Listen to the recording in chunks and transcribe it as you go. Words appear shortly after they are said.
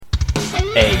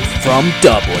A From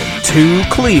Dublin to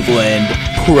Cleveland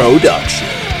production.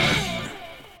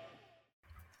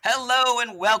 Hello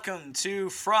and welcome to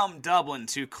From Dublin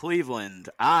to Cleveland.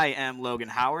 I am Logan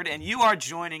Howard, and you are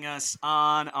joining us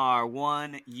on our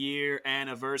 1 year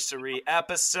anniversary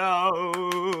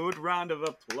episode. Round of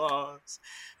applause.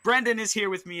 Brendan is here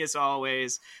with me as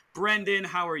always. Brendan,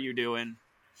 how are you doing?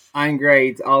 I'm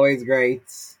great, always great.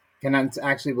 Cannot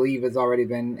actually believe it's already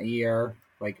been a year.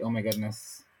 Like, oh my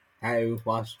goodness. How,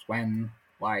 what, when,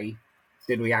 why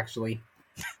did we actually?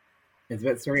 It's a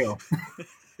bit surreal.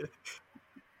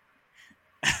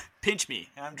 Pinch me,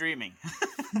 I'm dreaming.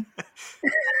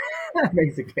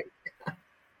 Basically.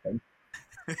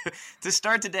 To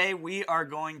start today, we are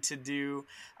going to do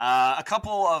a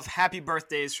couple of happy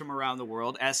birthdays from around the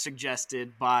world, as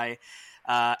suggested by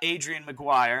Adrian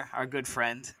McGuire, our good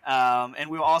friend. And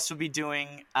we will also be doing,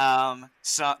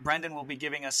 Brendan will be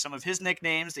giving us some of his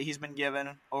nicknames that he's been given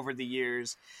over the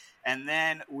years. And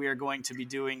then we are going to be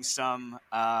doing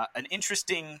an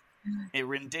interesting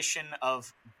rendition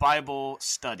of Bible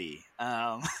study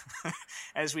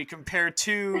as we compare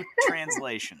two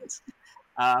translations.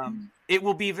 It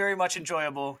will be very much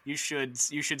enjoyable. You should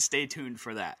stay tuned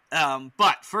for that.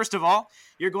 But first of all,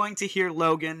 you're going to hear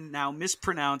Logan now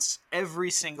mispronounce every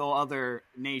single other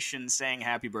nation saying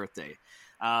happy birthday.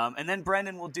 And then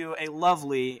Brendan will do a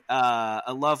lovely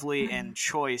and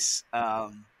choice,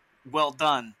 well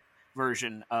done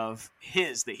version of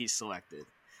his that he selected.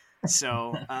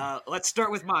 So let's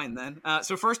start with mine then.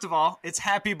 So first of all, it's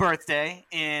happy birthday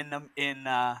in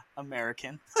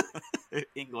American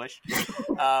English.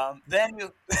 Then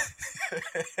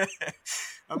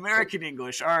American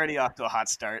English already off to a hot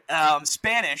start.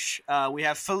 Spanish, we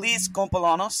have Feliz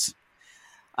Cumpleaños.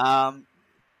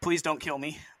 Please don't kill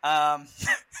me.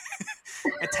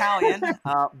 Italian,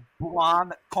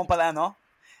 Buon Compleanno.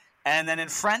 And then in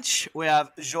French, we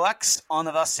have Joyeux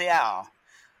anniversaire.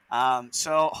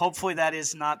 So hopefully that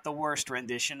is not the worst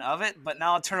rendition of it. But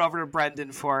now I'll turn over to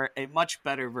Brendan for a much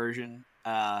better version,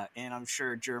 and I'm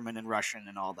sure German and Russian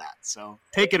and all that. So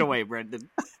take it away, Brendan.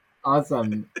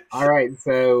 Awesome. All right,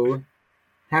 so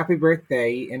happy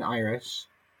birthday in Irish,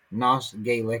 not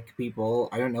Gaelic, people.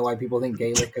 I don't know why people think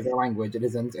Gaelic is a language. It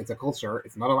isn't. It's a culture.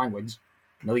 It's not a language.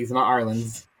 At least not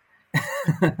Ireland's.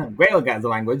 Gaelic is a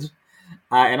language.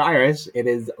 In Irish, it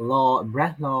is Lá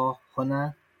Breathlá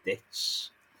Huna Ditch.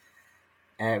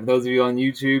 For those of you on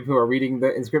YouTube who are reading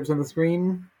the inscription on the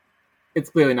screen,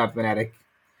 it's clearly not phonetic.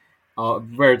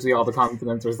 Virtually all the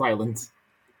consonants are silent.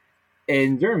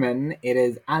 In German, it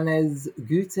is Alles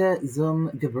Gute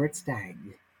zum Geburtstag.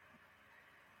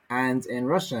 And in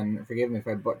Russian, forgive me if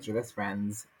I butcher this,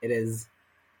 friends, it is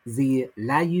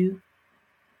Zilaju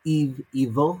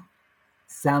Ivo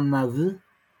Samavu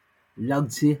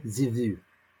Logchi Zivu.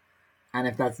 And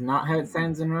if that's not how it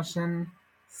sounds in Russian,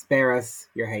 spare us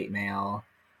your hate mail.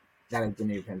 That is the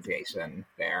new pronunciation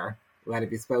there. Let it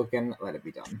be spoken, let it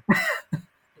be done.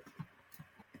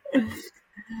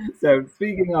 So,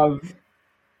 speaking of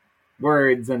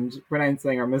words and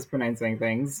pronouncing or mispronouncing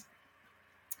things,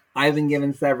 I've been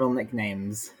given several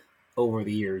nicknames over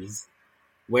the years.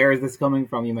 Where is this coming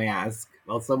from, you may ask?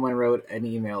 Well, someone wrote an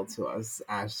email to us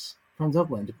at from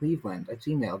Dublin to Cleveland at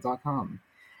gmail.com.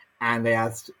 And they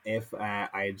asked if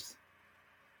I'd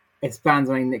expand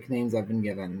on any nicknames I've been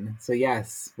given. So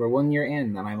yes, we're 1 year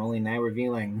in, and I'm only now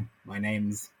revealing my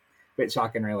names. A bit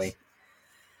shocking, really.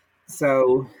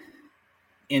 So,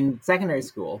 in secondary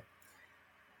school,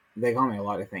 they call me a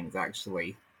lot of things,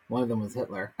 actually. One of them was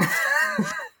Hitler.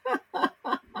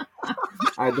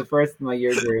 I was the first in my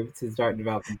year group to start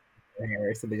developing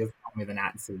hair, so they just call me the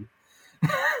Nazi.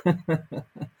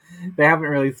 They haven't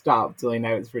really stopped, so I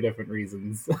know it's for different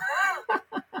reasons.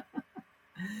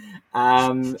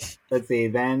 Let's see,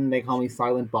 then they call me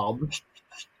Silent Bob,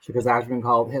 because I've been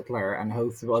called Hitler and a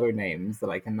host of other names that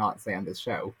I cannot say on this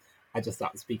show. I just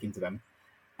stopped speaking to them.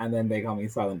 And then they call me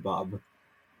Silent Bob.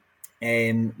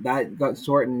 That got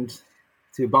shortened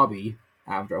to Bobby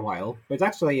after a while, which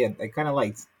actually I kind of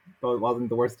liked, but it wasn't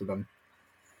the worst of them.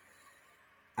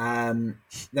 Then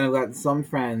I've got some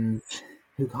friends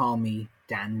who call me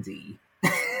Dandy.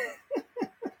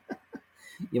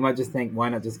 You might just think, why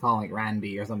not just call like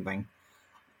Randy or something?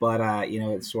 But,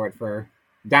 it's short for...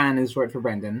 Dan is short for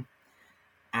Brendan.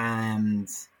 And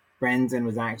Brendan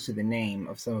was actually the name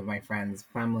of some of my friends'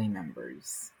 family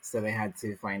members. So they had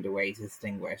to find a way to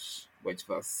distinguish which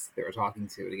of us they were talking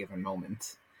to at a given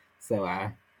moment. So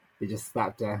they just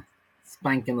slapped a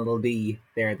spanking little D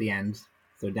there at the end.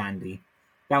 So Dandy.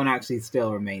 That one actually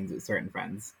still remains with certain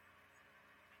friends.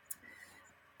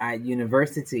 At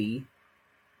university,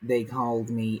 they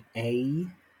called me A.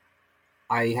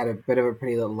 I had a bit of a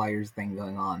Pretty Little Liars thing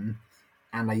going on,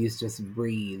 and I used to just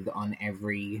breathe on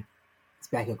every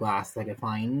speck of glass I could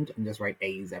find and just write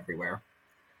A's everywhere.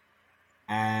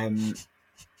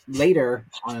 Later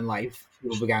on in life,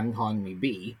 people began calling me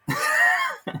B.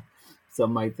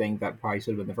 Some might think that probably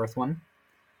should have been the first one.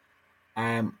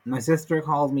 My sister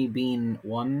calls me Bean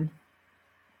One.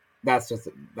 That's just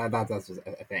that's just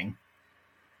a thing.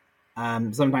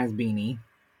 Sometimes Beanie.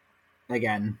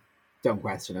 Again, don't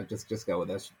question it. Just go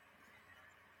with it.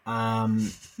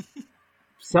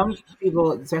 Some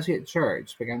people, especially at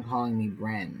church, began calling me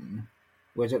Bren,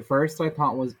 which at first I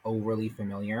thought was overly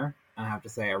familiar. I have to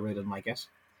say, I really didn't like it.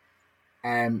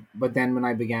 But then when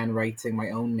I began writing my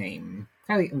own name,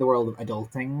 kind of in the world of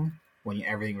adulting, when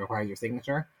everything requires your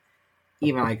signature,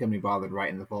 even I couldn't be bothered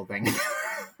writing the full thing.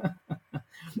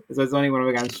 So it's only when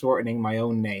I began shortening my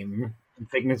own name and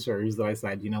signatures that I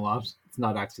said, you know what, it's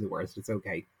not actually the worst. It's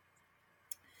okay.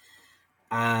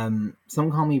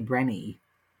 Some call me Brenny.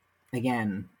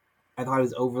 Again, I thought it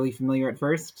was overly familiar at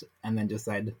first, and then just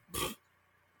said,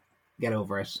 get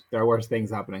over it. There are worse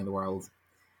things happening in the world.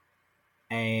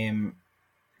 A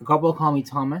couple call me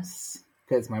Thomas,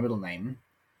 because it's my middle name,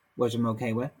 which I'm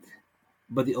okay with.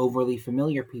 But the overly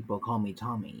familiar people call me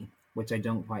Tommy, which I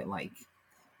don't quite like,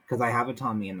 because I have a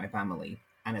Tommy in my family,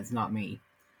 and it's not me.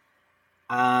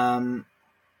 When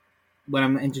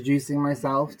I'm introducing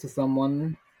myself to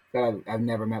someone that I've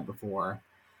never met before,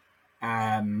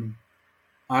 I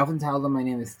often tell them my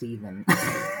name is Stephen.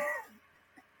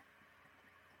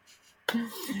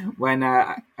 When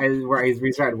I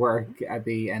restarted work at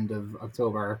the end of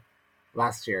October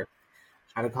last year,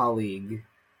 I had a colleague,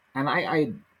 and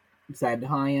I said,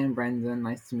 hi, I'm Brendan,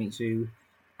 nice to meet you,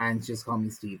 and she just called me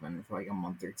Stephen for like a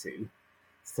month or two.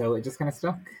 So it just kind of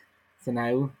stuck. So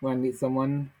now when I meet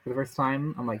someone for the first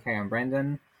time, I'm like, hey, I'm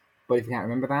Brendan, but if you can't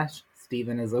remember that,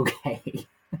 Stephen is okay.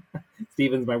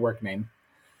 Stephen's my work name.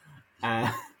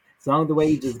 As long as the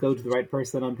wages go to the right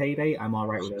person on payday, I'm all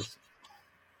right with it.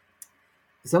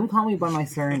 Some call me by my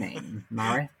surname,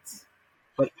 Marit,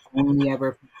 but only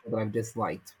ever people that I've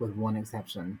disliked, with one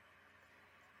exception.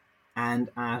 And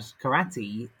at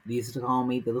karate, they used to call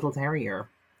me the Little Terrier,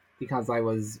 because I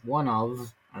was one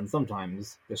of, and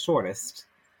sometimes, the shortest.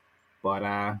 But,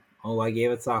 I gave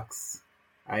it socks.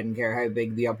 I didn't care how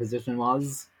big the opposition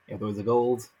was. If there was a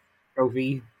gold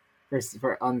trophy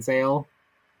for on sale,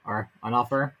 or on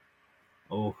offer,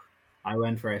 I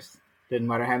went for it. Didn't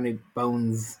matter how many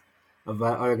bones of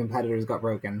other competitors got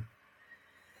broken.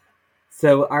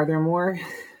 So, are there more?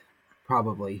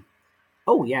 Probably.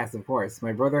 Oh, yes, of course.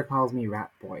 My brother calls me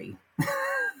Rat Boy.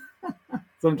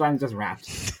 Sometimes just Rat.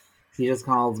 He just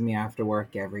calls me after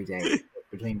work every day,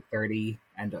 between 30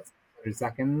 and 100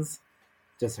 seconds.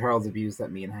 Just hurls abuse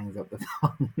at me and hangs up the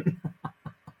phone.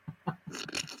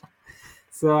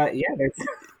 So, yeah, there's...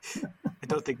 I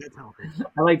don't think that's healthy.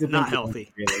 I like to think not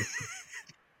healthy. Really.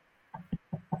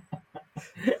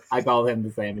 I call him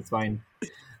the same. It's fine.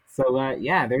 So,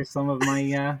 yeah, there's some of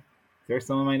my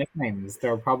nicknames.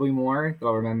 There are probably more that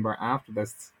I'll remember after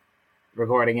this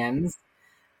recording ends.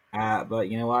 But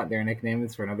you know what? They're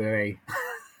nicknames for another day.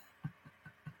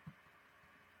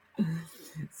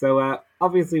 So,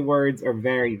 obviously, words are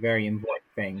very, very important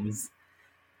things.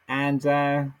 And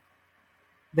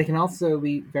they can also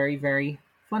be very, very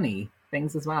funny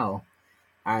things as well,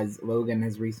 as Logan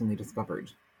has recently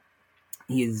discovered.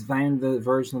 He has found the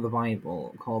version of the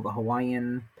Bible called the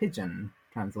Hawaiian Pidgin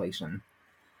translation.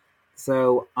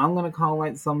 So I'm going to call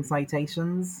out some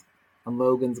citations, and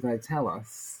Logan's going to tell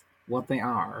us what they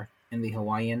are in the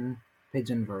Hawaiian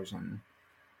Pidgin version.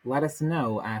 Let us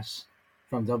know at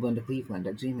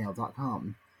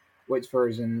fromdublintoCleveland@gmail.com which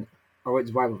version or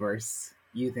which Bible verse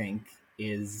you think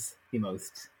is the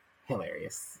most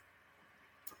hilarious.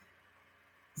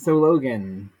 So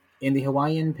Logan, in the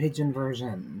Hawaiian Pidgin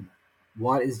version,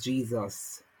 what is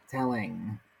Jesus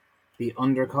telling the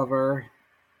undercover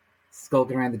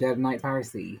skulking around the dead of night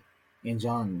Pharisee in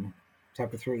John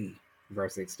chapter 3,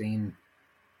 verse 16?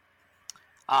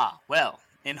 Well,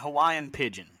 in Hawaiian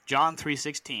Pidgin, John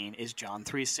 3:16 is John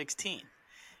 3:16.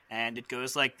 And it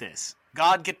goes like this.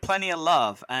 God get plenty of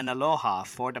love and aloha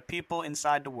for the people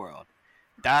inside the world.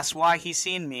 That's why he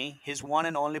seen me, his one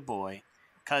and only boy.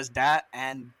 Cause that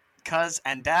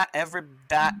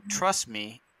trust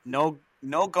me, no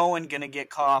going gonna get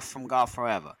cut off from God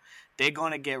forever. They're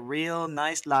gonna get real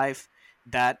nice life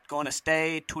that gonna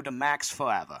stay to the max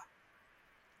forever.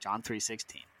 John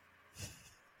 3:16.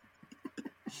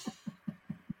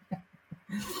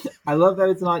 I love that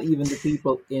it's not even the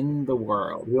people in the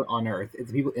world on Earth;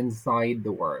 it's the people inside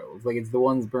the world. Like it's the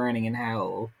ones burning in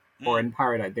hell or in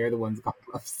paradise. They're the ones God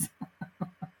loves.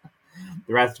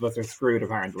 The rest of us are screwed,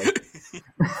 apparently.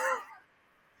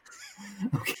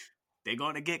 Okay. They're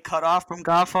going to get cut off from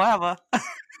God forever.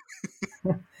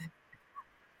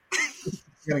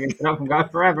 You're gonna get cut off from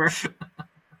God forever.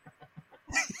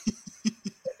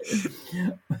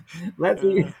 Let's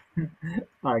see.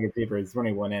 I get deeper. It's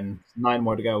 21 in. 9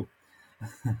 more to go.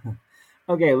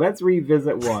 Okay, let's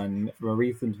revisit one from a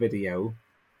recent video.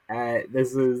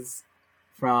 This is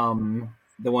from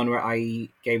the one where I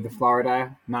gave the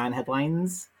Florida man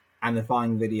headlines, and the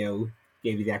following video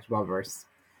gave you the actual verse.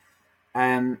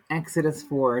 Exodus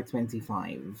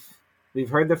 4:25. We've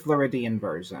heard the Floridian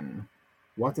version.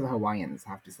 What do the Hawaiians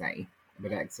have to say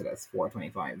about Exodus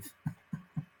 4:25?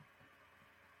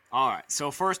 All right.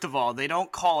 So first of all, they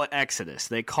don't call it Exodus;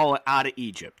 they call it out of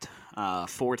Egypt.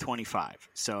 4:25.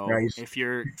 So Right. if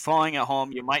you're following at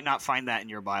home, you might not find that in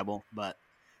your Bible, but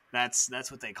that's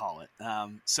what they call it.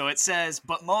 So it says,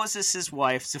 "But Moses'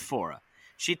 wife Zipporah,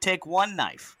 she take one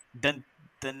knife, the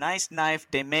nice knife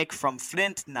they make from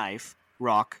flint knife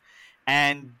rock,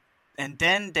 and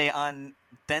then they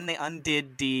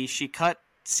undid she cut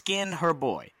skin her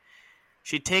boy.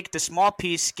 She take the small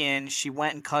piece skin she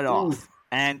went and cut off,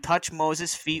 and touch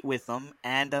Moses' feet with them,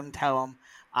 and tell him,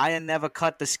 I never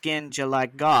cut the skin just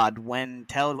like God when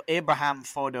tell Abraham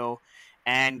photo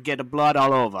and get the blood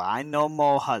all over. I no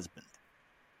more husband."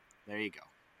 There you go.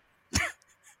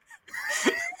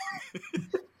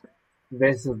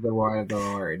 This is the word of the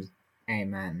Lord.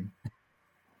 Amen.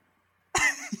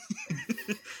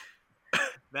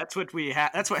 That's what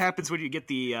that's what happens when you get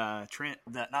the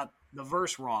not the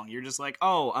verse wrong. You're just like,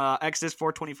 oh, Exodus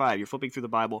 4:25. You're flipping through the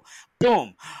Bible.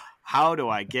 Boom. How do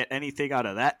I get anything out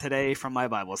of that today from my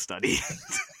Bible study?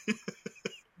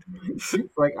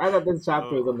 It's like, I thought this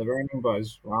chapter was on the burning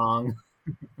bush. Wrong.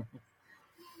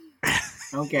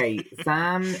 Okay,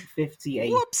 Psalm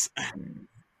 58 Whoops.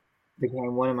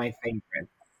 became one of my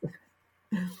favorites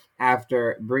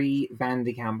after Brie Van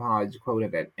de Kamp Hodge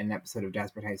quoted it in an episode of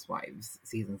Desperate Housewives,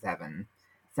 season 7.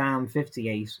 Psalm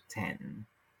 58:10.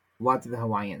 What do the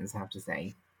Hawaiians have to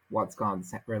say? What's God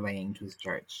relaying to his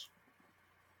church?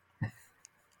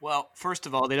 Well, first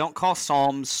of all, they don't call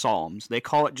psalms psalms. They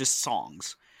call it just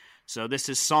songs. So this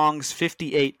is Songs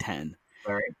 58:10.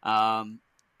 Sorry.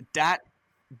 That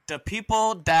the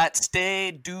people that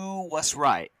stay do what's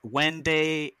right when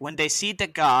they see the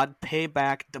God pay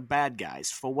back the bad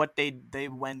guys for what they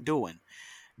went doing.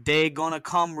 They gonna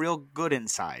come real good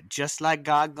inside, just like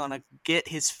God gonna get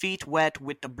his feet wet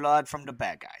with the blood from the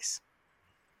bad guys.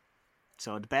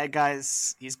 So the bad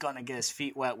guys, he's gonna get his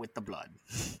feet wet with the blood.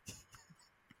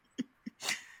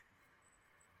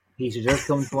 He should just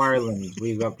come to Ireland.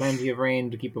 We've got plenty of rain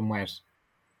to keep him wet.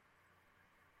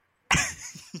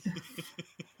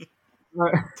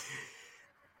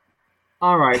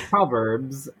 All right,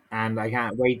 Proverbs, and I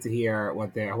can't wait to hear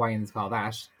what the Hawaiians call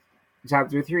that.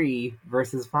 Chapter 3,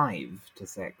 verses 5 to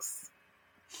 6.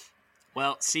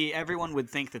 Well, see, everyone would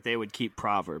think that they would keep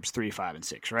Proverbs 3, 5, and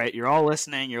 6, right? You're all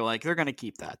listening. You're like, they're going to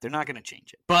keep that. They're not going to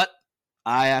change it. But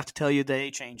I have to tell you,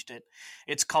 they changed it.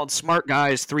 It's called Smart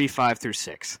Guys 3, 5 through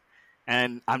 6.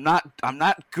 And I'm not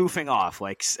goofing off.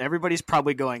 Like, everybody's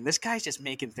probably going, this guy's just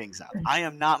making things up. I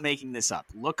am not making this up.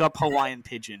 Look up Hawaiian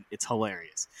Pigeon. It's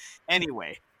hilarious.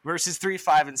 Anyway, verses 3,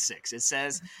 5, and 6. It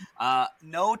says,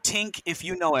 no tink if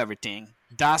you know everything.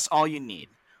 That's all you need.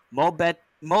 Mo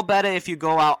better if you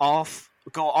go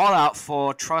all out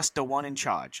for trust the one in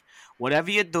charge.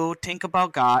 Whatever you do, think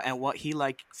about God and what he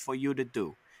like for you to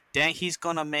do. Then he's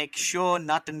gonna make sure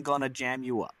nothing gonna jam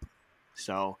you up.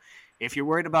 So if you're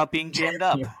worried about being jammed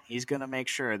up, he's gonna make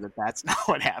sure that that's not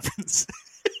what happens.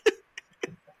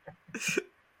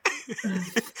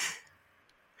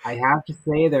 I have to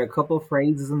say there are a couple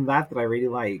phrases in that I really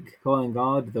like. Calling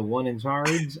God the one in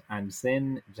charge and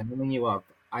sin jamming you up.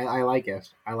 I like it.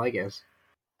 I like it.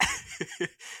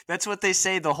 That's what they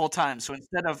say the whole time. So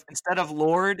instead of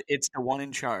Lord, it's the one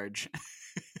in charge.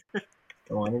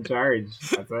 The one in charge.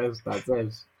 That's it. That's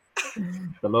it.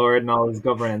 The Lord and all his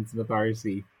governance and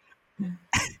authority.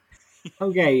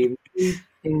 Okay, the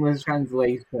English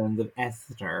translations of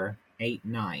Esther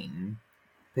 8:9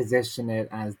 position it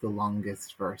as the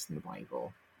longest verse in the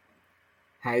Bible.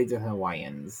 How do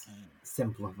Hawaiians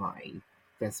simplify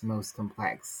this most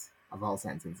complex of all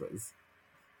sentences?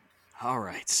 All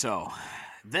right, so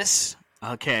this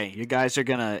you guys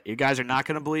are not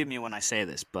gonna believe me when I say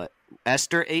this, but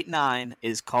Esther 8:9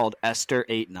 is called Esther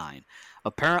 8:9.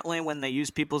 Apparently, when they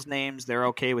use people's names, they're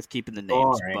okay with keeping the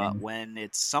names, but when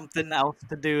it's something else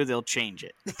to do, they'll change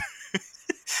it.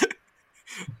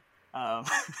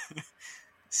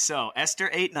 So Esther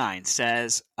 8:9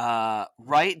 says,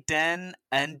 right then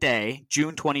and day,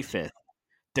 June 25th,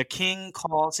 The king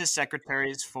calls his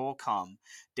secretaries for come.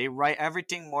 They write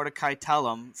everything Mordecai tell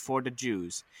them for the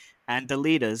Jews and the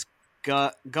leaders,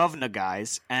 governor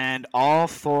guys, and all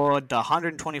for the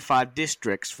 125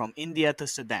 districts from India to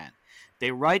Sudan.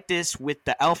 They write this with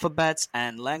the alphabets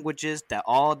and languages that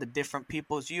all the different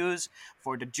peoples use.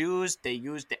 For the Jews, they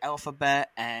use the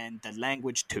alphabet and the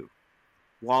language too.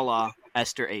 Voila,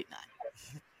 Esther 8:9.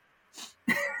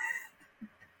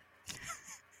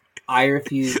 I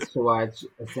refuse to watch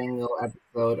a single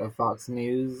episode of Fox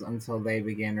News until they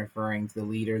begin referring to the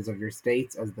leaders of your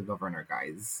states as the governor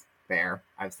guys. There,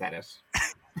 I've said it.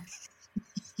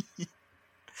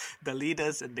 The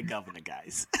leaders and the governor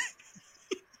guys.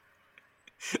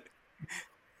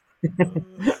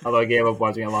 Although I gave up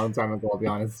watching it a long time ago, I'll be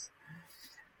honest.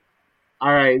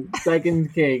 All right,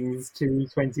 Second Kings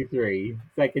 2:23.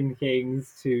 Second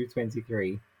Kings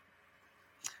 2:23.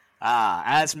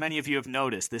 As many of you have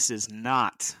noticed, this is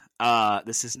not a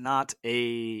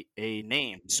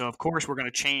name. So of course we're going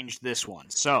to change this one.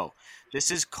 So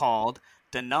this is called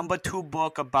the number 2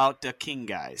 book about the king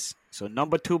guys. So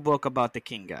number 2 book about the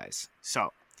king guys.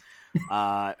 So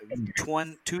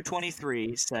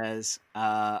 2:23 says,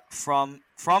 from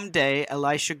day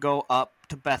Elisha go up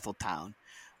to Bethel town.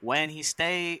 When he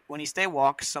stay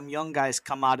walk, some young guys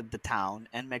come out of the town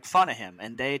and make fun of him,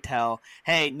 and they tell,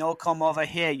 "Hey, no come over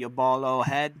here, you bald old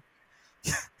head."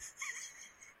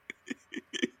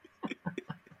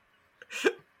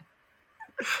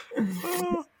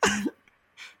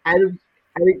 Out of,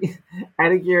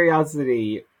 out of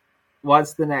curiosity,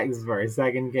 what's the next verse?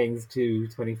 Second Kings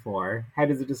 2:24. How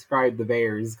does it describe the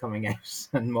bears coming out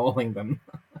and mauling them?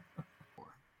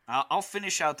 I'll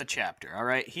finish out the chapter, all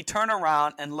right? He turn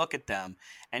around and look at them,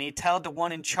 and he tell the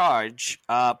one in charge,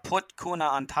 put Kuna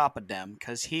on top of them,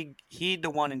 because he the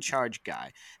one in charge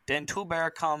guy. Then 2 bear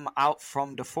come out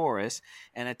from the forest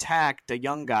and attack the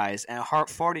young guys, and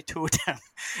 42 of them.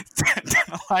 Then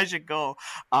Elijah go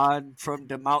on from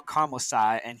the Mount Carmel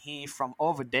side, and he from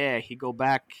over there, he go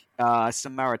back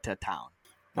Samaritan town.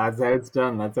 That's how it's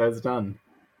done. That's how it's done.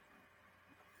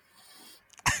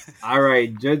 All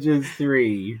right, Judges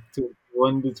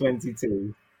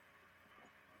 3:1-22.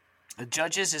 The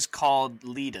judges is called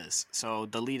leaders, so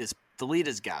the leaders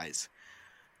guys.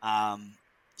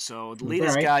 So the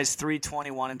leaders right. guys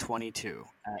 3:21-22.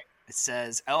 It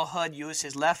says Elhud used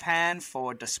his left hand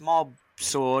for the small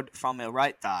sword from the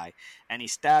right thigh, and he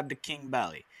stabbed the king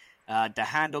belly. The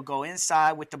handle go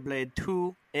inside with the blade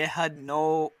too. Ehud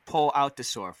no pull out the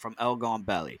sword from Elgon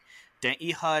belly. Then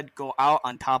Ehud go out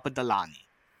on top of the Lani.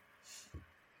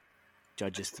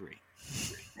 Judges 3.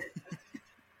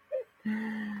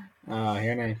 Oh,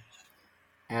 here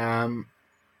now.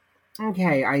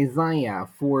 Okay, Isaiah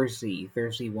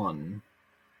 40:31.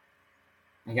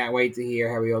 I can't wait to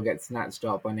hear how we all get snatched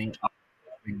up on things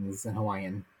in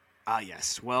Hawaiian.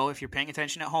 Yes. Well, if you're paying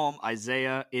attention at home,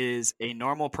 Isaiah is a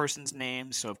normal person's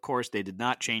name, so of course they did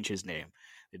not change his name.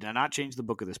 They did not change the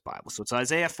book of this Bible. So it's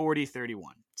Isaiah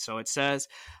 40:31. So it says,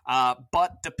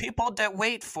 but the people that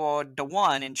wait for the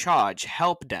one in charge,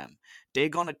 help them. They're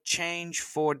going to change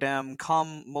for them,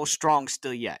 come more strong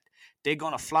still yet. They're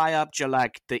going to fly up just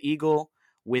like the eagle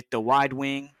with the wide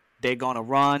wing. They're going to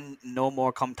run, no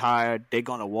more come tired. They're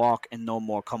going to walk and no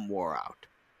more come wore out.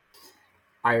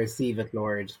 I receive it,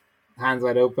 Lord. Hands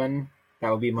wide open. That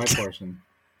will be my portion.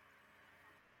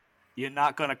 You're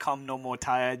not going to come no more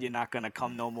tired. You're not going to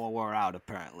come no more wore out,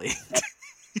 apparently.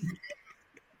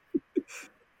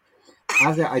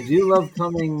 I do love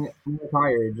coming more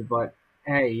tired, but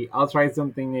hey, I'll try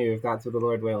something new if that's what the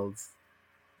Lord wills.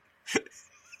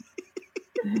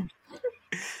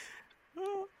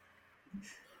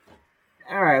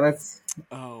 All right, let's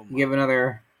give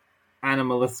another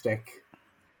animalistic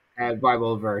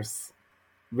Bible verse.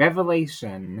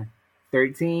 Revelation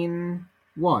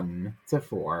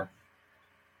 13:1-4.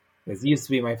 This used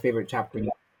to be my favorite chapter.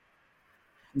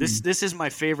 This is my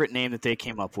favorite name that they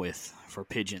came up with for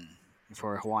pigeon,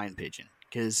 for a Hawaiian pigeon,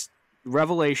 because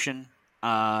Revelation,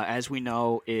 as we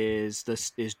know, is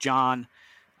John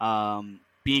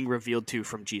being revealed to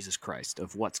from Jesus Christ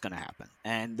of what's going to happen,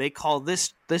 and they call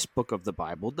this book of the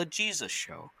Bible the Jesus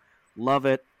Show. Love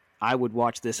it. I would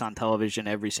watch this on television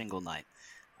every single night.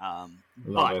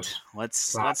 But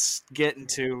let's get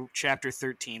into chapter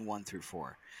 13,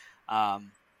 1-4.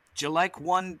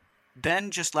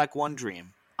 Just like one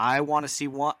dream, I want to see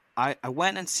one. I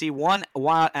went and see one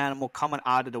wild animal coming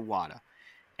out of the water,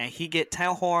 and he get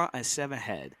 10 horn and 7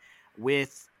 head,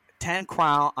 with 10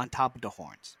 crown on top of the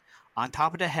horns. On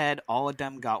top of the head, all of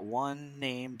them got one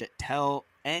name that tell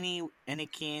any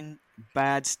king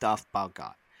bad stuff about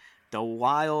God. The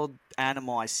wild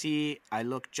animal I see, I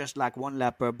look just like one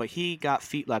leopard, but he got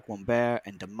feet like one bear,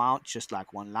 and the mount just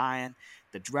like one lion.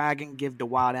 The dragon give the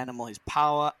wild animal his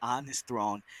power on his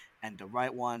throne, and the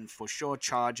right one for sure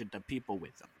charge the people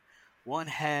with him. One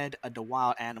head of the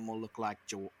wild animal look like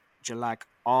like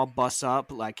all bust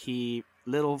up, like he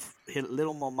little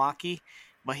Momaki,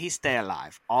 but he stay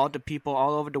alive. All the people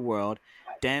all over the world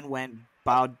then went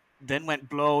blow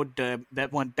that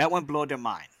one blow their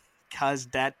mind, cause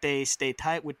that they stay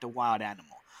tight with the wild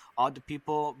animal. All the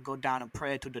people go down and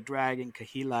pray to the dragon, cause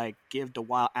he like give the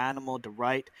wild animal the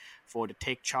right for to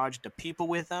take charge of the people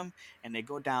with them, and they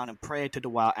go down and pray to the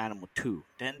wild animal too.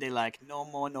 Then they like no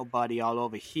more nobody all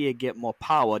over here get more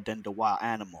power than the wild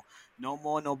animal. No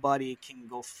more nobody can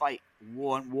go fight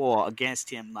war against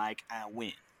him like and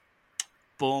win.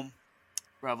 Boom.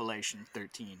 Revelation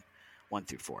 13, 1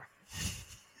 through 4.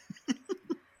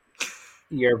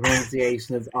 Your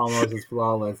pronunciation is almost as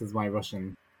flawless as my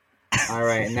Russian. All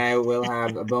right, now we'll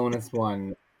have a bonus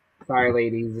one. Sorry,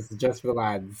 ladies, this is just for the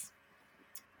lads.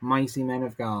 Mighty men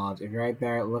of God, if you're out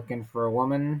there looking for a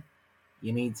woman,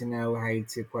 you need to know how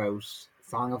to quote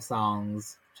Song of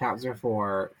Songs, chapter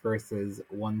 4, verses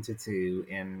 1 to 2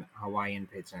 in Hawaiian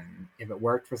Pidgin. If it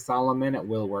worked for Solomon, it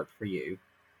will work for you.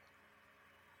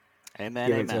 Amen,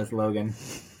 Give amen. it to us, Logan.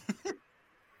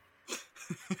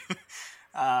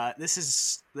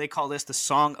 They call this the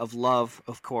Song of Love,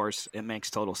 of course. It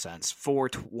makes total sense.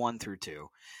 1 through 2.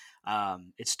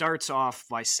 It starts off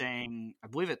by saying, I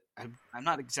believe it. I'm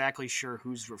not exactly sure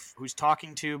who's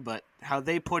talking to, but how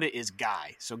they put it is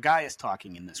Guy. So Guy is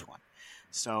talking in this one.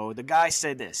 So the guy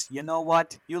said this. You know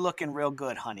what? You're looking real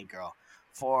good, honey girl.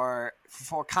 For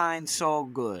kind, so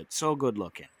good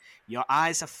looking. Your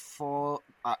eyes are full.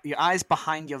 Your eyes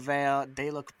behind your veil,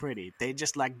 they look pretty. They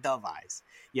just like dove eyes.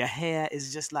 Your hair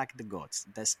is just like the goats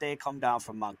that stay come down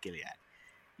from Mount Gilead.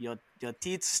 Your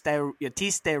teeth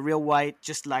stay real white,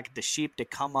 just like the sheep that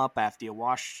come up after you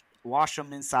wash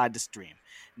them inside the stream.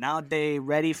 Now they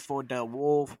ready for the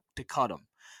wolf to cut them.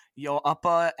 Your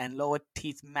upper and lower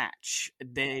teeth match.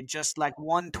 They just like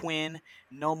one twin.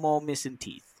 No more missing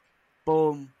teeth.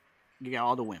 Boom, you got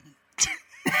all the women.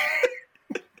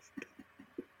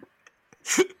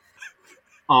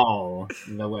 All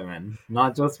the women,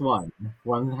 not just one.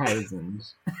 1,000.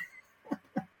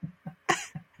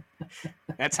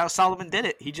 That's how Solomon did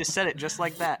it. He just said it just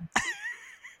like that.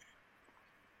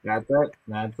 That's it.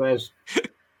 That's it.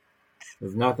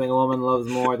 There's nothing a woman loves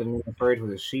more than being referred to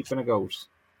as a sheep and a goat.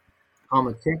 Call 'em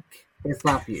a tick, they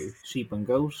slap you. Sheep and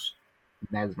goat,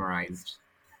 mesmerized.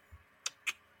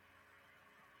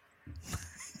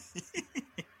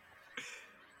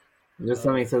 There's just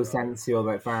something so sensual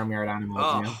about farmyard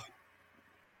animals, you know?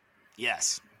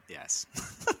 Yes.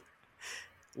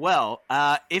 Well,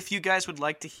 if you guys would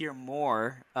like to hear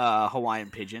more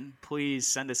Hawaiian Pigeon, please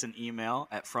send us an email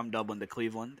at from Dublin to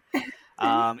Cleveland.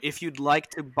 If you'd like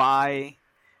to buy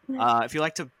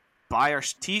our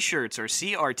T-shirts or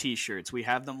see our T-shirts, we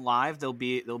have them live. There'll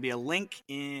be a link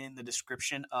in the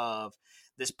description of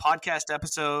this podcast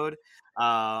episode,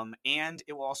 and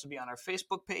it will also be on our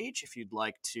Facebook page if you'd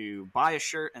like to buy a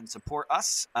shirt and support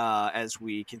us as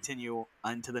we continue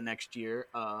into the next year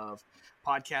of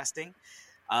podcasting.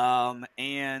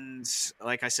 And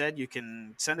like I said, you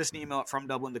can send us an email at from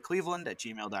Dublin to Cleveland at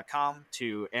gmail.com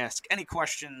to ask any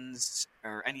questions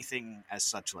or anything as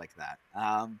such like that.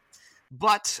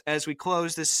 But as we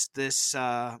close this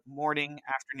morning,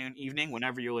 afternoon, evening,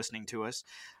 whenever you're listening to us,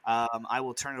 I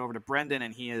will turn it over to Brendan,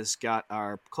 and he has got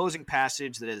our closing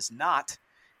passage that is not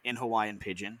in Hawaiian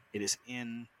Pidgin. It is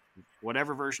in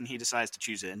whatever version he decides to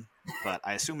choose in, but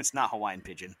I assume it's not Hawaiian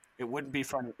Pidgin. It wouldn't be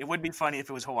funny. It would be funny if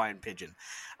it was Hawaiian Pidgin,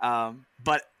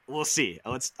 but we'll see.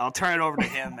 I'll turn it over to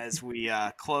him as we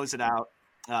close it out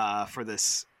for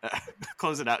this.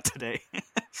 Close it out today.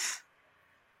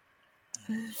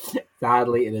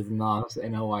 Sadly, it is not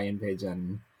in Hawaiian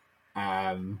Pidgin.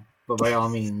 But by all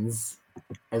means,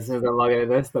 as soon as I log into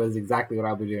this, that is exactly what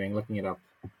I'll be doing, looking it up.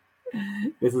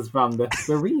 This is from the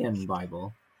Korean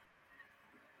Bible.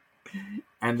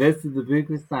 And this is the Book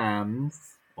of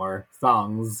Psalms, or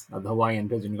Songs, of the Hawaiian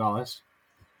Pidgin call it.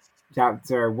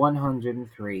 Chapter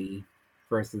 103,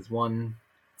 verses 1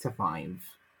 to 5.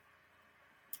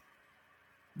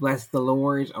 Bless the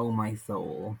Lord, O my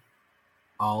soul.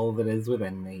 All that is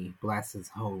within me, bless his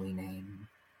holy name.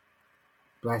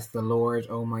 Bless the Lord,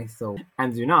 O my soul,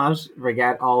 and do not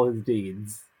forget all his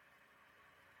deeds.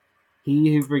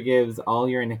 He who forgives all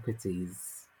your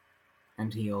iniquities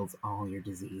and heals all your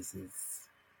diseases.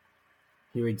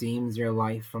 He redeems your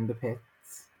life from the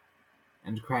pits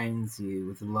and crowns you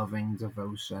with loving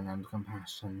devotion and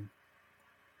compassion.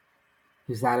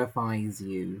 who satisfies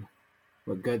you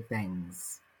with good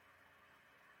things,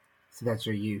 so that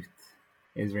your youth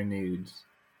is renewed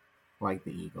like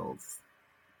the eagles.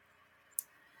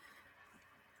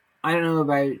 I don't know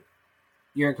about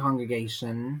your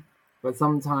congregation, but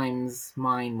sometimes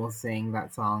mine will sing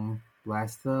that song,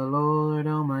 Bless the Lord,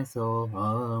 oh my soul,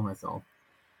 oh my soul.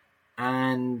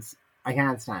 And I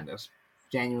can't stand it.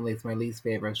 Genuinely, it's my least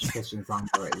favorite Christian song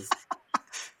there is.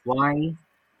 Why?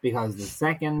 Because the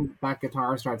second that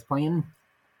guitar starts playing,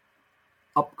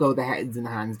 up go the heads and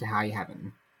hands to high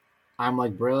heaven. I'm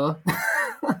like, bruh,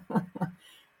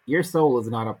 your soul is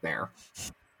not up there.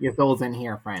 Your soul's in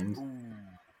here, friend.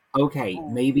 Okay,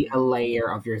 maybe a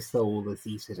layer of your soul is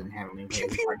seated in heavenly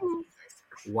places.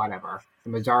 Whatever.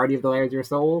 The majority of the layers of your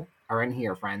soul are in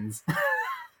here, friends.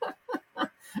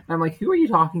 And I'm like, who are you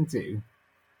talking to?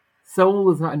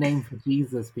 Soul is not a name for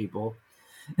Jesus, people.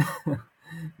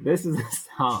 This is a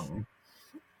song.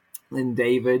 And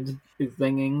David is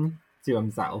singing to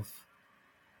himself.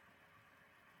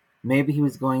 Maybe he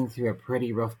was going through a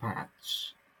pretty rough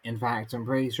patch. In fact, I'm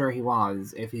pretty sure he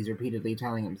was, if he's repeatedly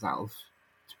telling himself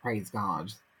to praise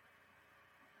God.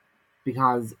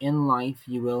 Because in life,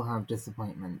 you will have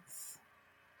disappointments.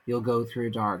 You'll go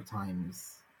through dark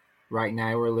times. Right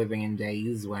now, we're living in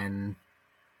days when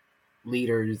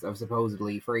leaders of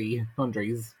supposedly free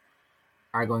countries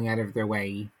are going out of their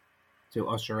way to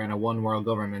usher in a one-world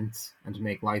government and to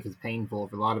make life as painful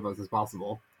for a lot of us as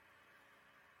possible.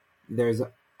 There's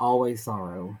always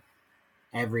sorrow.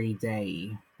 Every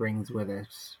day brings with it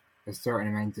a certain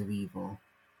amount of evil.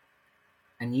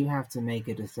 And you have to make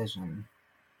a decision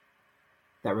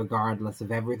that regardless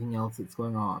of everything else that's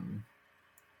going on,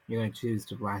 you're going to choose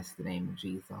to bless the name of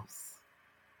Jesus.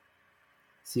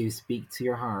 So you speak to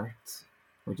your heart,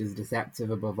 which is deceptive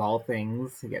above all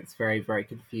things. It gets very, very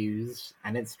confused,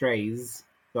 and it strays,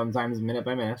 sometimes minute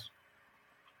by minute.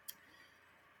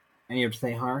 And you have to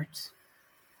say, heart,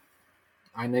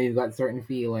 I know you've got certain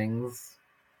feelings,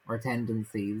 or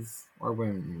tendencies, or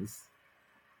wounds,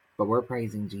 but we're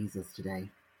praising Jesus today.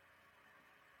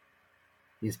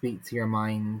 You speak to your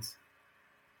mind,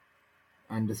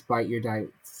 and despite your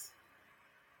doubts,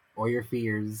 or your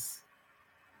fears,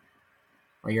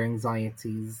 or your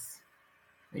anxieties,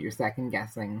 or your second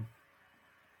guessing,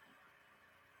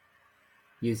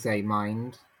 you say,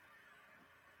 mind,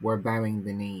 we're bowing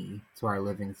the knee to our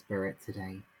living Spirit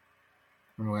today.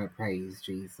 And we're going to praise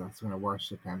Jesus, we're going to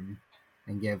worship him,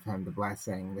 and give him the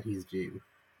blessing that he's due.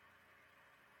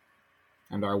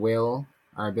 And our will,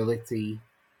 our ability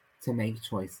to make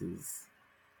choices,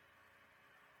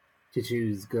 to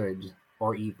choose good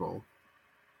or evil,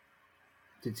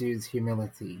 to choose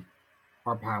humility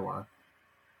or power,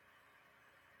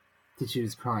 to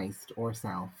choose Christ or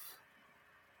self,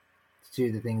 to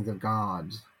choose the things of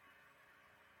God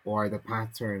or the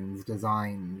patterns,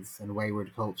 designs, and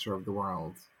wayward culture of the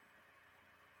world.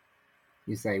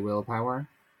 You say willpower?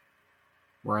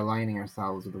 We're aligning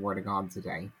ourselves with the Word of God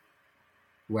today,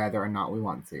 whether or not we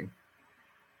want to.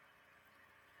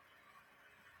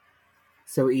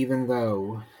 So even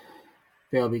though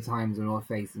there'll be times when we'll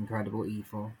face incredible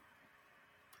evil,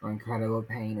 or incredible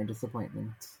pain or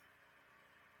disappointment,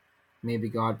 maybe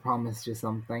God promised you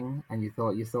something and you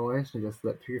thought you saw it and it just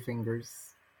slipped through your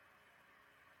fingers.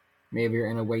 Maybe you're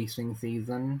in a waiting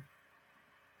season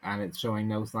and it's showing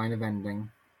no sign of ending.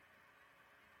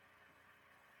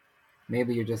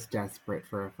 Maybe you're just desperate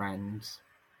for a friend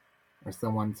or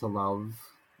someone to love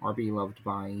or be loved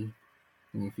by,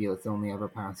 and you feel it's only ever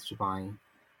passed you by.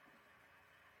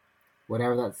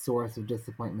 Whatever that source of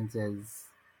disappointment is,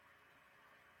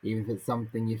 even if it's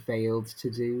something you failed to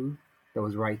do that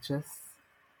was righteous,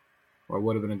 or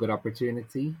would have been a good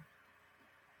opportunity,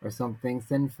 or something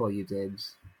sinful you did,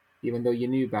 even though you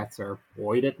knew better,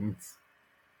 or you didn't.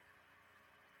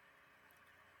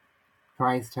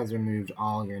 Christ has removed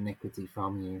all your iniquity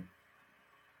from you.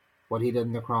 What he did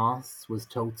on the cross was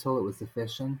total, it was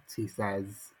sufficient. He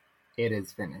says, it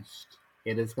is finished.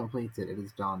 It is completed, it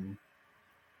is done.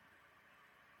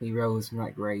 He rose from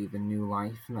that grave in new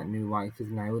life, and that new life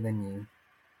is now within you.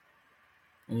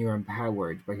 And you are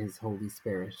empowered by his Holy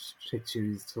Spirit to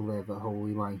choose to live a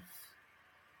holy life.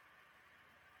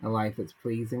 A life that's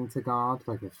pleasing to God,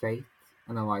 like a faith,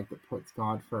 and a life that puts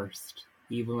God first,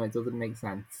 even when it doesn't make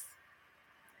sense,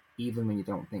 even when you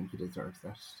don't think he deserves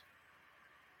it.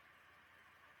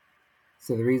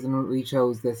 So the reason we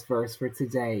chose this verse for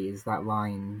today is that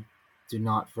line, do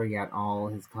not forget all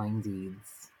his kind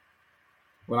deeds.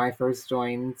 When I first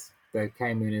joined the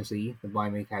community, the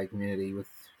Blind Me Cow community,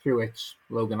 through which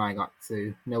Logan and I got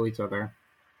to know each other,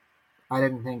 I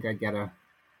didn't think I'd get a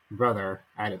brother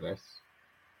out of it.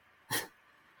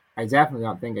 I definitely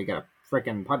don't think I get a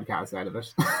freaking podcast out of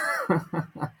it.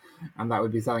 And that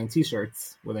would be selling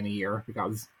T-shirts within a year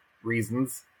because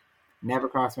reasons never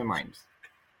crossed my mind.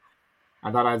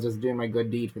 I thought I was just doing my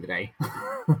good deed for the day,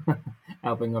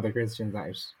 helping other Christians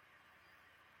out.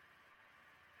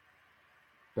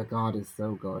 But God is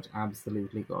so good,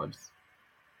 absolutely good.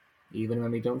 Even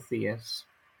when we don't see it,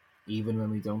 even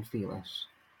when we don't feel it.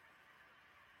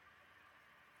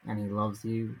 And He loves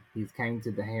you. He's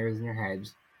counted the hairs in your head.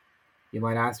 You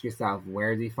might ask yourself,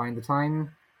 where does He find the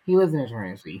time? He lives in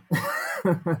eternity.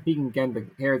 He can count the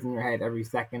hairs in your head every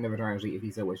second of eternity if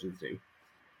He so wishes to.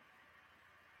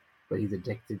 But He's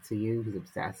addicted to you. He's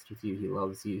obsessed with you. He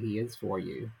loves you. He is for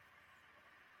you.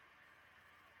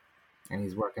 And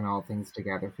He's working all things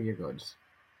together for your good.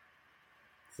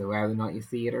 So whether or not you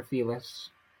see it or feel it,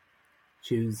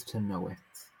 choose to know it.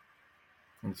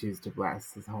 And choose to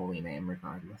bless His holy name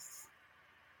regardless.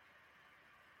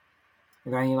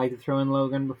 Is there anything you'd like to throw in,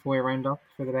 Logan, before we round up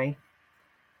for the day?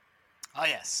 Oh,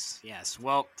 yes.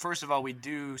 Well, first of all, we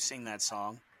do sing that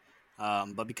song.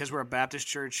 But because we're a Baptist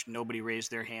church, nobody raised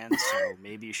their hands, so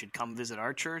maybe you should come visit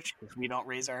our church if we don't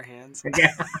raise our hands. Okay.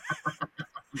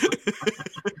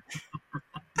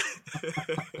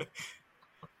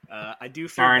 I do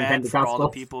feel bad for all the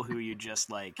people who you just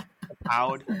like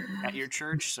out at your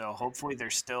church, so hopefully they're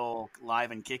still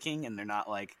live and kicking and they're not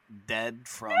like dead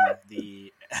from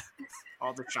the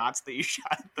all the shots that you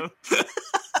shot at them.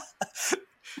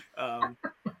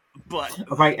 But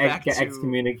if I get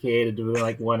excommunicated within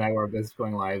like 1 hour of this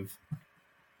going live.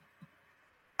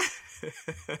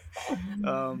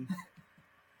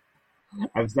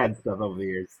 I've said stuff over the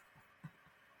years.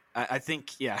 I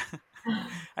think, yeah.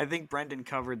 I think Brendan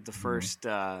covered the first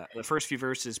few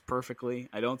verses perfectly.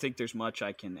 I don't think there's much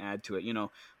I can add to it. You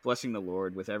know, blessing the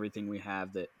Lord with everything we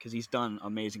have, that because He's done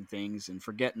amazing things, and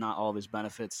forget not all of His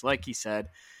benefits. Like he said,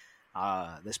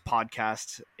 this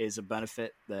podcast is a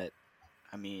benefit that,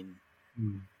 I mean,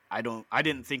 I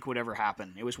didn't think would ever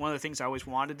happen. It was one of the things I always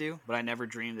wanted to do, but I never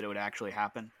dreamed that it would actually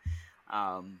happen.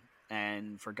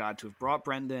 And for God to have brought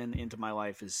Brendan into my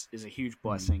life is a huge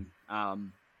blessing.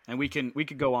 And we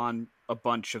could go on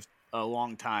a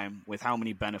long time with how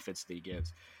many benefits that He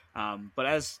gives. But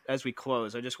as we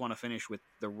close, I just want to finish with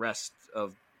the rest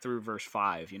of through verse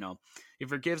 5. You know, He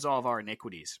forgives all of our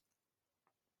iniquities.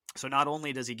 So not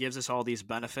only does He gives us all these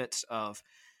benefits of,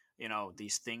 you know,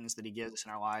 these things that He gives us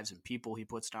in our lives and people He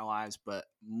puts in our lives, but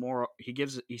more, He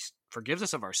forgives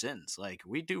us of our sins. Like,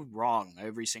 we do wrong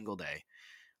every single day.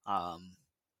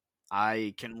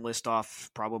 I can list off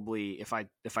probably, if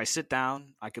I sit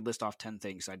down, I could list off 10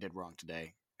 things I did wrong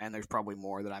today, and there's probably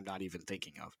more that I'm not even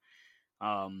thinking of.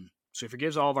 So He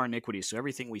forgives all of our iniquities. So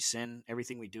everything we sin,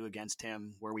 everything we do against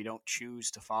Him, where we don't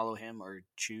choose to follow Him or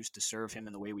choose to serve Him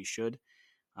in the way we should,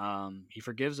 He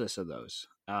forgives us of those.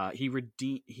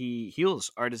 He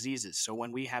heals our diseases. So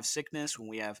when we have sickness, when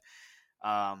we have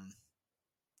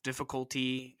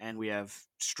difficulty and we have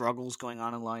struggles going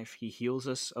on in life, He heals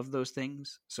us of those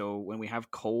things. So when we have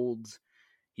colds,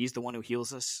 He's the one who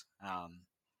heals us.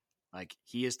 Like,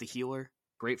 He is the healer,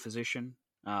 great physician.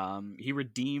 He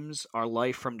redeems our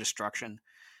life from destruction.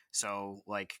 So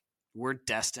like, we're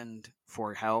destined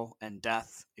for hell and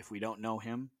death if we don't know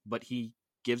Him, but He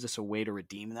gives us a way to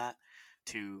redeem that,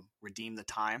 to redeem the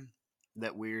time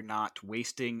that we're not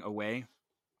wasting away,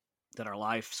 that our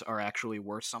lives are actually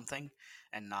worth something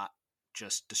and not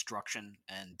just destruction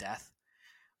and death.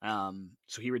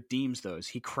 So He redeems those.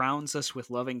 He crowns us with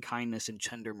loving kindness and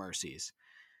tender mercies.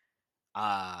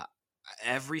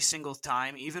 Every single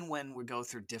time, even when we go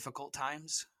through difficult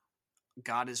times,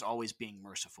 God is always being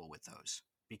merciful with those,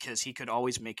 because He could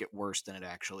always make it worse than it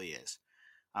actually is.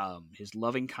 His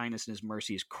loving kindness and His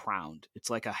mercy is crowned. It's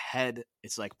like a head.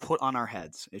 It's like put on our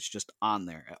heads. It's just on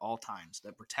there at all times,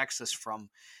 that protects us from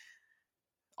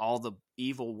all the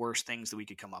evil, worst things that we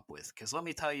could come up with. Because let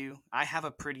me tell you, I have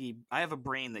a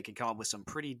brain that could come up with some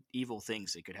pretty evil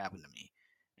things that could happen to me.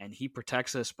 And He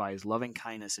protects us by His loving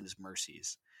kindness and His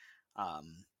mercies,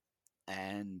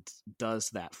 and does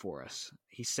that for us.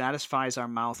 He satisfies our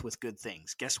mouth with good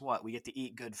things. Guess what? We get to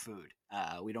eat good food.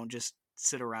 We don't just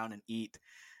sit around and eat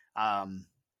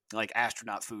like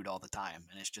astronaut food all the time,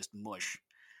 and it's just mush.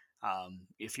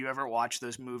 If you ever watch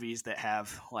those movies that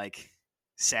have like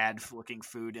sad looking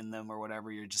food in them or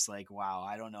whatever, you're just like, wow,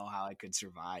 I don't know how I could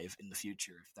survive in the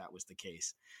future if that was the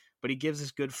case. But He gives us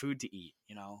good food to eat.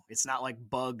 You know, it's not like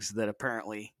bugs that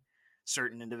apparently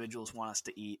certain individuals want us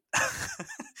to eat.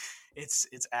 It's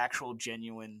actual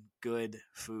genuine good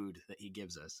food that He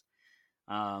gives us.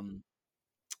 And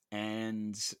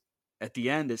at the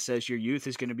end, it says your youth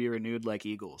is going to be renewed like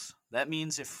eagles. That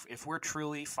means if we're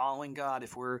truly following God,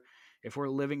 if we're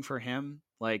living for Him,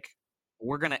 like,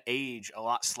 we're going to age a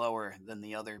lot slower than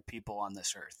the other people on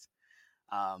this earth.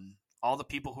 All the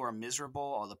people who are miserable,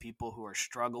 all the people who are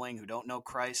struggling, who don't know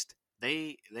Christ,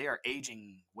 they are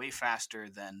aging way faster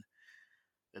than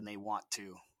they want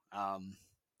to.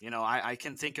 I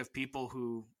can think of people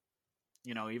who,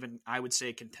 even I would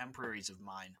say contemporaries of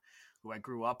mine who I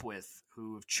grew up with,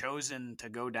 who have chosen to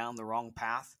go down the wrong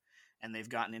path, and they've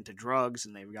gotten into drugs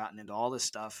and they've gotten into all this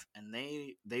stuff, and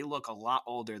they look a lot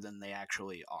older than they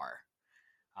actually are.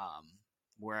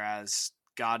 Whereas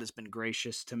God has been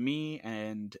gracious to me,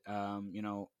 and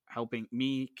helping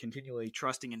me, continually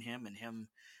trusting in Him, and Him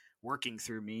working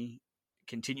through me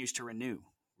continues to renew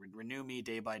me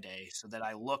day by day, so that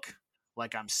I look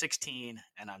like I'm 16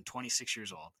 and I'm 26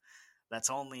 years old. It's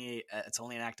only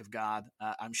an act of God.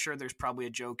 I'm sure there's probably a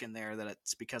joke in there that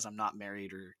it's because I'm not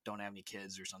married or don't have any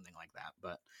kids or something like that.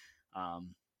 But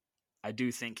I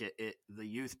do think the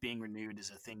youth being renewed is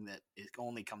a thing that it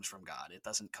only comes from God. It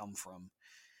doesn't come from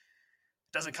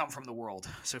the world.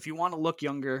 So if you want to look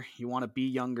younger, you want to be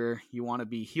younger, you want to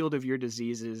be healed of your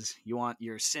diseases, you want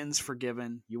your sins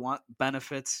forgiven, you want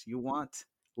benefits, you want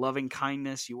loving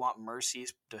kindness, you want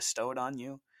mercies bestowed on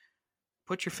you,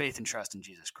 put your faith and trust in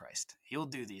Jesus Christ. He'll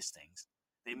do these things.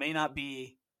 They may not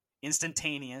be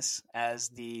instantaneous, as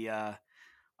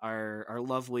our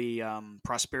lovely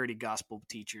prosperity gospel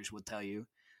teachers would tell you,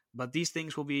 but these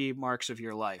things will be marks of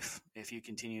your life if you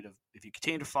continue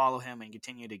to follow Him and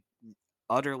continue to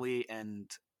utterly and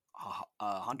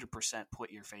 100%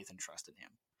 put your faith and trust in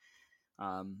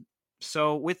Him.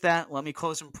 So with that, let me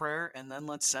close in prayer, and then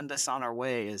let's send us on our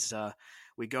way as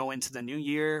we go into the new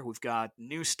year. We've got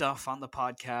new stuff on the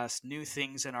podcast, new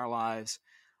things in our lives,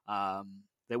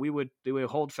 that we would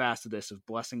hold fast to this of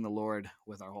blessing the Lord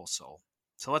with our whole soul.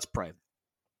 So let's pray.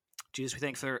 Jesus,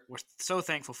 we're so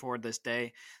thankful for this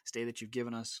day that you've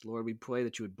given us. Lord, we pray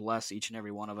that you would bless each and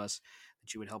every one of us,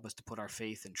 that you would help us to put our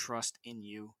faith and trust in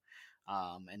you,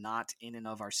 and not in and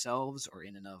of ourselves or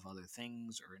in and of other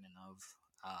things or in and of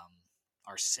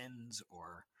our sins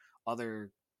or other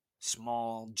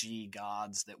small g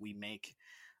gods that we make.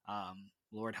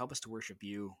 Lord, help us to worship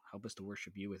you. Help us to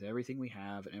worship you with everything we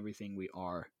have and everything we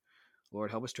are.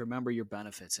 Lord, help us to remember your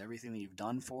benefits, everything that you've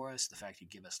done for us, the fact you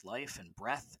give us life and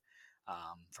breath,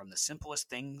 from the simplest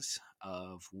things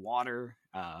of water,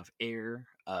 of air,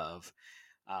 of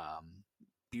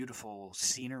beautiful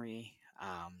scenery,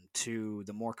 to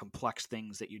the more complex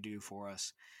things that you do for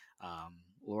us.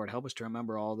 Lord, help us to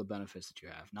remember all the benefits that you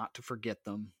have, not to forget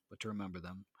them, but to remember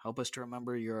them. Help us to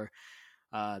remember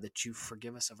that you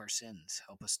forgive us of our sins.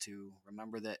 Help us to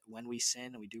remember that when we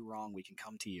sin and we do wrong, we can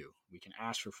come to you. We can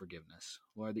ask for forgiveness.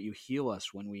 Lord, that you heal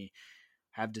us when we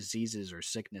have diseases or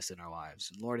sickness in our lives.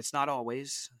 And Lord, it's not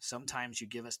always. Sometimes you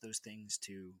give us those things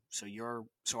so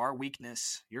our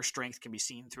weakness, your strength can be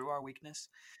seen through our weakness.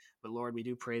 But Lord, we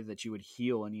do pray that you would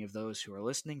heal any of those who are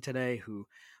listening today who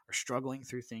are struggling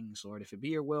through things. Lord, if it be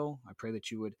your will, I pray that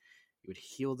you would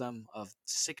heal them of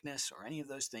sickness or any of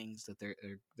those things that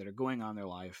are going on in their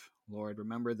life. Lord,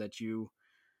 remember that you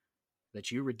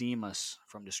redeem us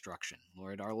from destruction.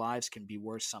 Lord, our lives can be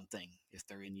worth something if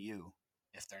they're in you.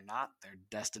 If they're not, they're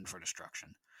destined for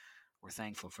destruction. We're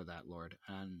thankful for that, Lord.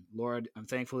 And Lord, I'm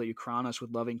thankful that you crown us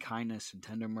with loving kindness and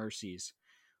tender mercies.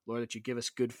 Lord, that you give us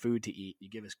good food to eat. You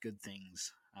give us good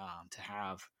things to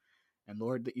have. And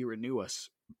Lord, that you renew us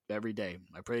every day.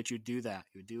 I pray that you do that.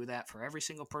 You do that for every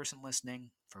single person listening,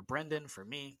 for Brendan, for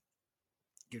me.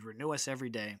 You'd renew us every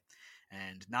day,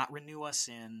 and not renew us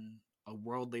in a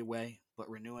worldly way, but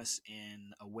renew us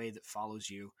in a way that follows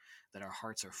you, that our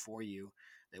hearts are for you,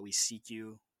 that we seek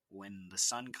you when the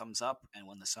sun comes up and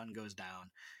when the sun goes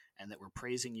down, and that we're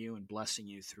praising you and blessing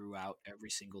you throughout every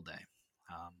single day.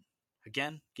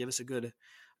 Again, give us a good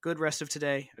rest of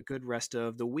today, a good rest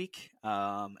of the week,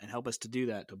 and help us to do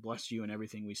that, to bless you in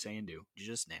everything we say and do. In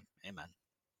Jesus' name, amen.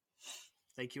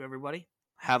 Thank you, everybody.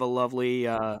 Have a lovely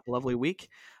week.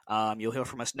 You'll hear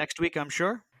from us next week, I'm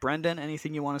sure. Brendan,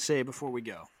 anything you want to say before we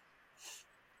go?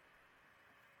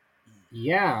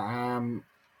 Yeah,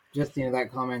 just that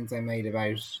comment I made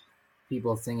about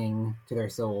people singing to their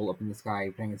soul up in the sky,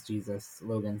 praying it's Jesus.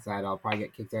 Logan said, "I'll probably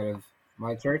get kicked out of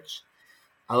my church."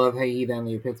 I love how he then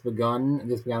just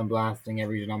began blasting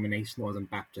every denomination that wasn't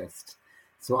Baptist.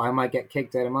 So I might get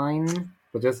kicked out of mine,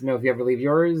 but just know if you ever leave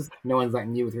yours, no one's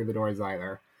letting you through the doors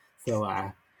either.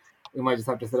 So we might just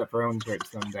have to set up our own church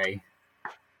someday.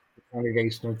 A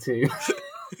congregation of two.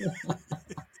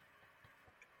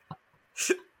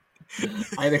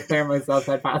 I declare myself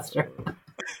head pastor.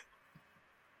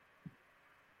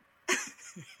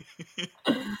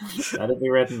 Let it be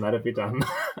written. Let it be done.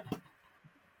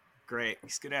 Great.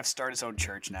 He's going to have to start his own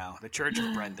church now. The Church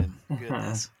of Brendan.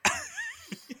 Goodness.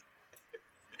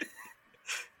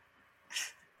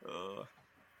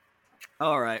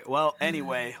 All right. Well,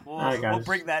 anyway, we'll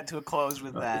bring that to a close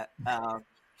with that.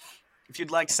 If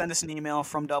you'd like to send us an email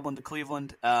from Dublin to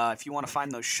Cleveland, if you want to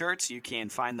find those shirts, you can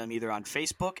find them either on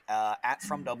Facebook at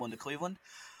From Dublin to Cleveland,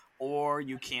 or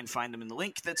you can find them in the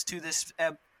link that's to this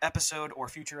episode or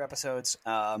future episodes.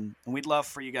 And we'd love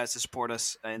for you guys to support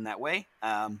us in that way.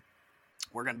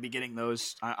 We're going to be getting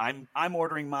those. I'm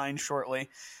ordering mine shortly,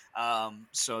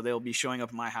 so they'll be showing up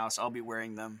in my house. I'll be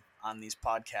wearing them on these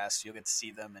podcasts. You'll get to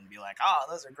see them and be like, "Oh,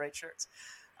 those are great shirts."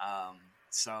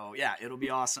 So yeah, it'll be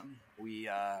awesome. We've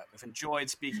enjoyed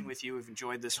speaking with you. We've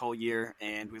enjoyed this whole year,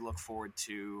 and we look forward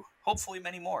to hopefully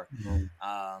many more.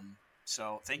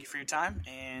 So thank you for your time,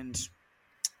 and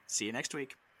see you next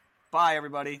week. Bye,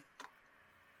 everybody.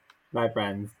 Bye,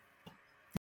 friends.